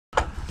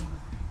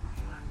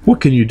What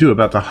can you do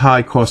about the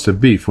high cost of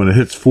beef when it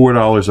hits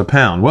 $4 a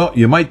pound? Well,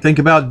 you might think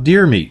about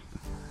deer meat.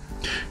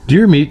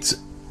 Deer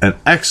meat's an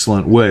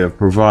excellent way of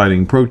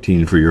providing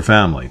protein for your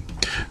family.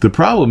 The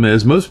problem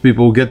is most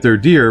people get their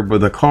deer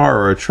with a car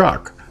or a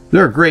truck.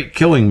 They're great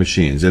killing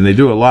machines, and they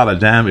do a lot of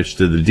damage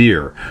to the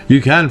deer.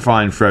 You can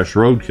find fresh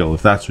roadkill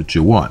if that's what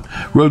you want.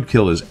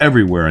 Roadkill is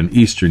everywhere in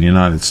eastern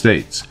United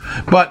States.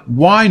 But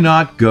why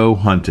not go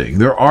hunting?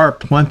 There are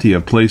plenty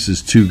of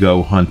places to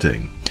go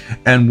hunting.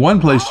 And one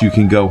place you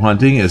can go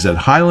hunting is at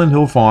Highland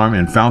Hill Farm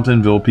in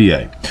Fountainville,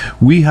 PA.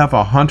 We have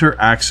a hunter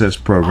access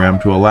program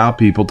to allow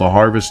people to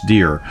harvest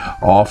deer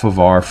off of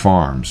our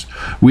farms.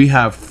 We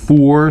have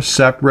 4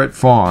 separate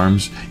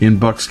farms in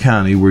Bucks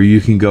County where you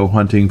can go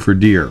hunting for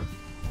deer.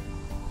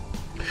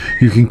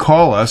 You can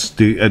call us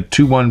at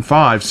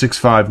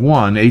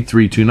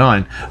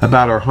 215-651-8329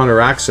 about our hunter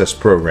access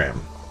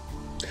program.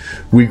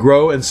 We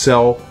grow and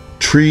sell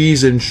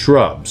trees and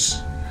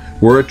shrubs.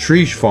 We're a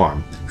tree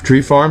farm.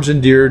 Tree farms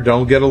and deer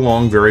don't get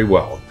along very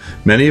well.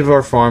 Many of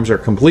our farms are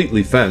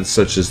completely fenced,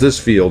 such as this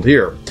field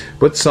here,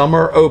 but some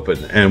are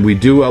open, and we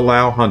do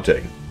allow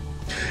hunting.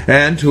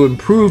 And to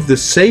improve the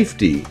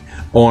safety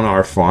on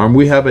our farm,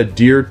 we have a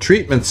deer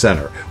treatment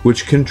center,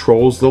 which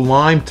controls the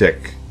Lyme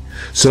tick,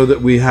 so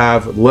that we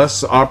have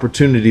less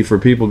opportunity for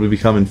people to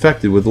become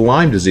infected with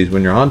Lyme disease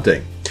when you're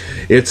hunting.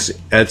 It's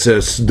a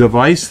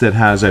device that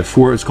has it's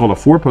called a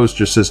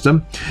 4-poster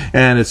system,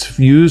 and it's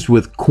used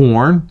with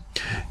corn.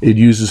 It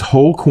uses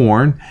whole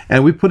corn,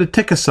 and we put a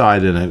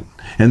ticicide in it.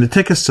 And the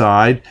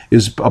ticicide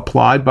is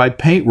applied by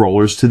paint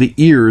rollers to the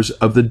ears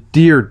of the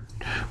deer,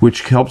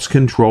 which helps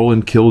control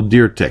and kill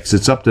deer ticks.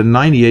 It's up to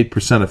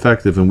 98%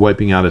 effective in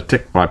wiping out a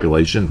tick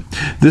population.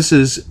 This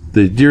is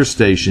the deer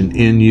station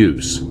in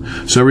use.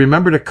 So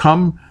remember to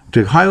come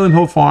to Highland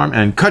Hill Farm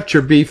and cut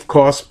your beef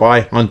costs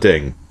by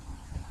hunting.